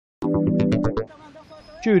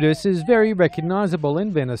Judas is very recognizable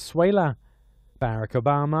in Venezuela. Barack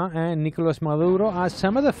Obama and Nicolas Maduro are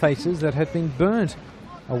some of the faces that have been burnt,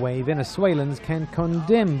 a way Venezuelans can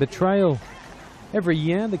condemn betrayal. Every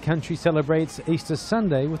year, the country celebrates Easter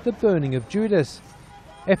Sunday with the burning of Judas.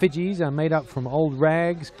 Effigies are made up from old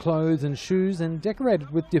rags, clothes and shoes and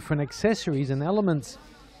decorated with different accessories and elements.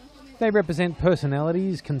 They represent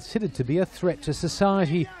personalities considered to be a threat to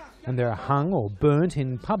society, and they're hung or burnt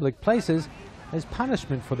in public places as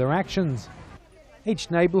punishment for their actions. Each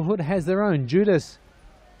neighborhood has their own Judas.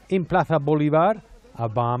 In Plaza Bolivar,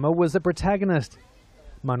 Obama was the protagonist.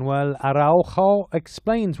 Manuel Araujo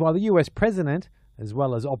explains why the US president, as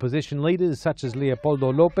well as opposition leaders such as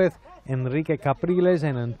Leopoldo López, Enrique Capriles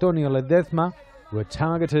and Antonio Ledezma, were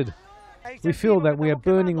targeted. We feel that we are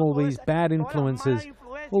burning all these bad influences,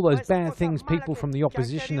 all those bad things people from the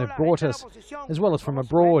opposition have brought us, as well as from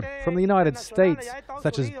abroad, from the United States,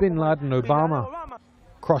 such as Bin Laden and Obama.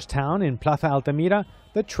 Cross town in Plaza Altamira,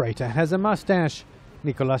 the traitor has a mustache.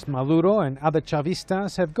 Nicolas Maduro and other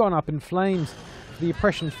Chavistas have gone up in flames for the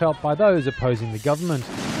oppression felt by those opposing the government.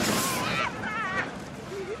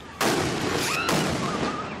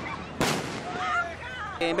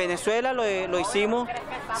 In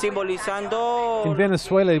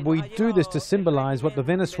Venezuela, we do this to symbolize what the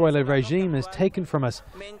Venezuela regime has taken from us.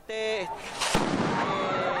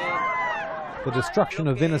 The destruction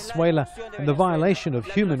of Venezuela and the violation of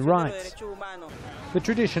human rights. The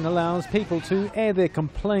tradition allows people to air their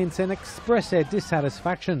complaints and express their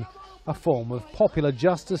dissatisfaction, a form of popular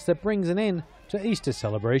justice that brings an end to Easter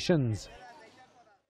celebrations.